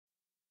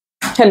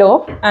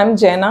Hello, I'm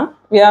Jaina.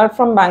 We are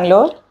from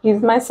Bangalore.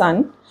 He's my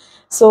son.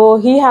 So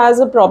he has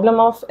a problem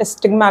of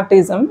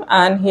astigmatism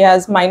and he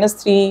has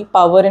 -3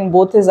 power in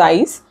both his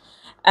eyes.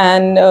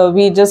 And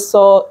we just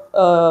saw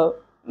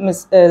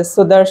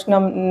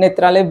Sudarshanam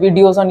Netralaya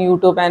videos on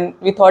YouTube and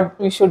we thought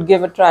we should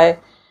give a try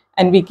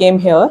and we came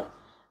here.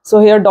 So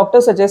here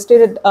doctor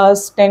suggested us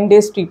 10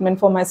 days treatment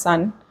for my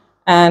son.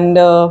 And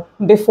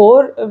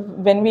before,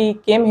 when we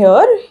came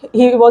here,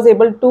 he was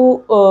able to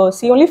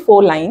see only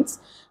 4 lines.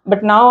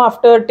 But now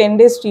after 10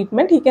 days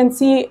treatment, he can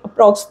see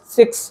approx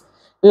 6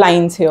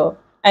 lines here.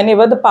 And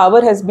even the power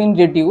has been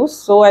reduced.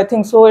 So I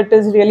think so it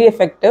is really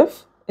effective.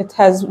 It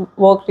has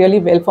worked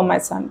really well for my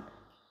son.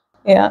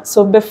 Yeah, so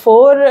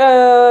before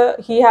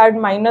he had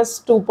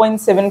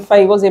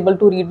 -2.75, was able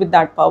to read with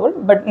that power.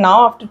 But now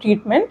after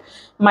treatment,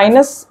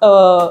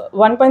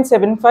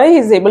 -1.75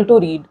 he is able to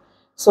read.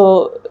 So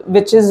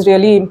which is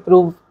really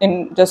improved in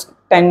just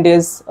 10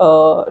 days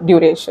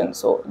duration.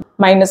 So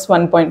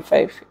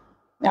 -1.5.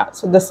 Yeah,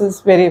 so this is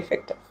very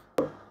effective.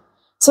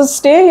 So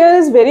stay here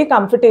is very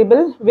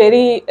comfortable,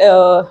 very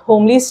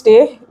homely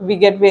stay. We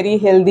get very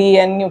healthy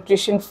and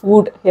nutrition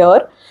food here,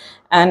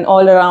 and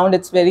all around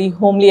it's very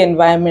homely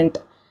environment.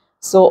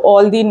 So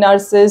all the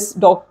nurses,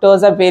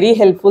 doctors are very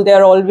helpful. They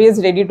are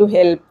always ready to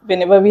help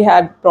whenever we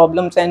had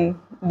problems, and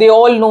they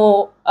all know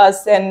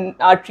us and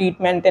our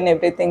treatment and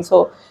everything.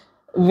 So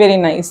very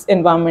nice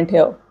environment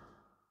here.